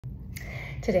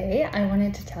Today I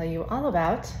wanted to tell you all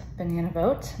about Banana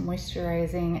Boat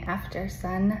Moisturizing After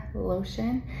Sun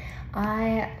Lotion.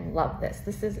 I love this.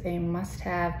 This is a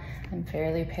must-have. I'm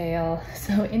fairly pale,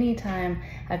 so anytime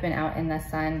I've been out in the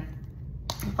sun.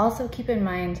 Also keep in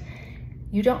mind,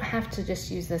 you don't have to just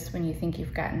use this when you think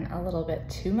you've gotten a little bit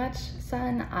too much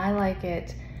sun. I like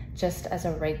it just as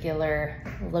a regular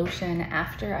lotion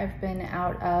after I've been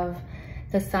out of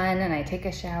the sun and I take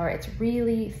a shower. It's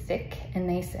really thick and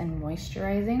nice and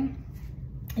moisturizing.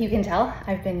 You can tell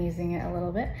I've been using it a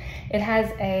little bit. It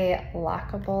has a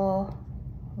lockable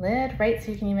lid, right?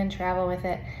 So you can even travel with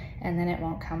it and then it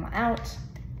won't come out.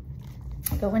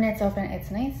 But when it's open,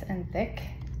 it's nice and thick.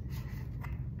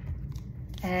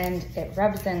 And it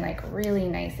rubs in like really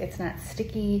nice. It's not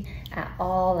sticky at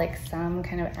all like some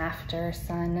kind of after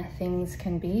sun things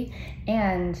can be.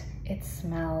 And it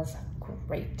smells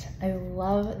great. I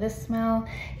love this smell.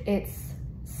 It's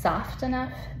soft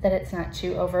enough that it's not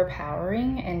too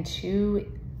overpowering and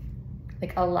too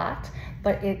like a lot,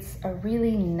 but it's a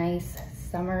really nice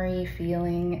summery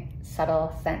feeling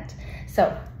subtle scent.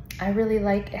 So I really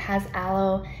like it. Has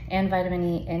aloe and vitamin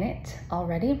E in it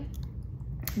already,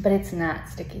 but it's not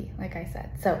sticky, like I said.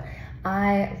 So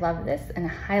I love this and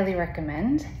highly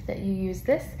recommend that you use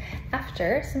this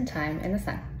after some time in the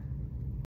sun.